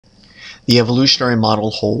The evolutionary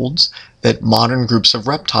model holds that modern groups of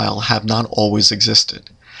reptile have not always existed,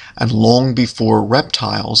 and long before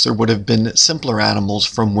reptiles there would have been simpler animals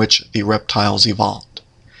from which the reptiles evolved.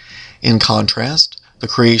 In contrast, the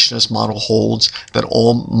creationist model holds that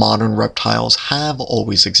all modern reptiles have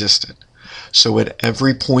always existed. So at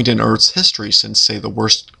every point in Earth's history since, say,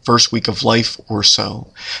 the first week of life or so,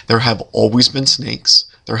 there have always been snakes,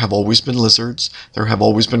 there have always been lizards, there have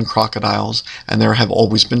always been crocodiles, and there have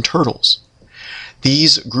always been turtles.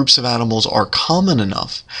 These groups of animals are common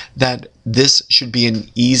enough that this should be an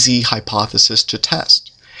easy hypothesis to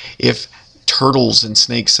test. If turtles and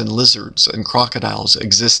snakes and lizards and crocodiles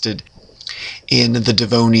existed in the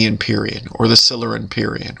Devonian period, or the Silurian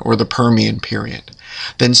period, or the Permian period,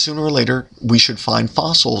 then sooner or later we should find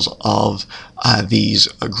fossils of these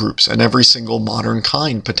groups, and every single modern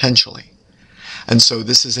kind potentially. And so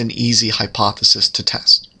this is an easy hypothesis to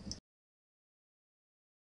test.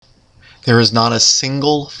 There is not a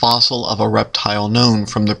single fossil of a reptile known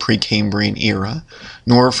from the Precambrian era,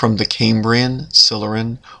 nor from the Cambrian,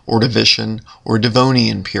 Silurian, Ordovician, or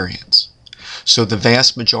Devonian periods. So the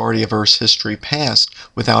vast majority of Earth's history passed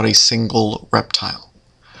without a single reptile.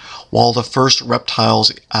 While the first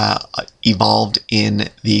reptiles evolved in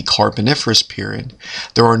the Carboniferous period,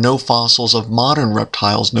 there are no fossils of modern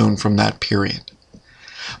reptiles known from that period.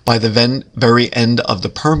 By the very end of the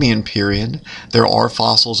Permian period, there are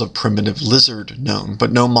fossils of primitive lizard known,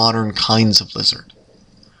 but no modern kinds of lizard.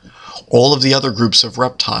 All of the other groups of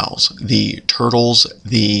reptiles, the turtles,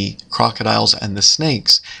 the crocodiles, and the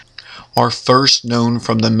snakes, are first known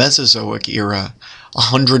from the Mesozoic era,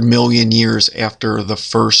 100 million years after the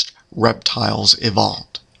first reptiles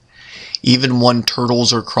evolved. Even when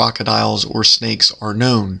turtles or crocodiles or snakes are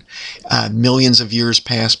known, millions of years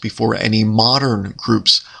pass before any modern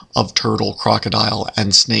groups of turtle, crocodile,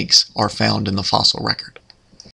 and snakes are found in the fossil record.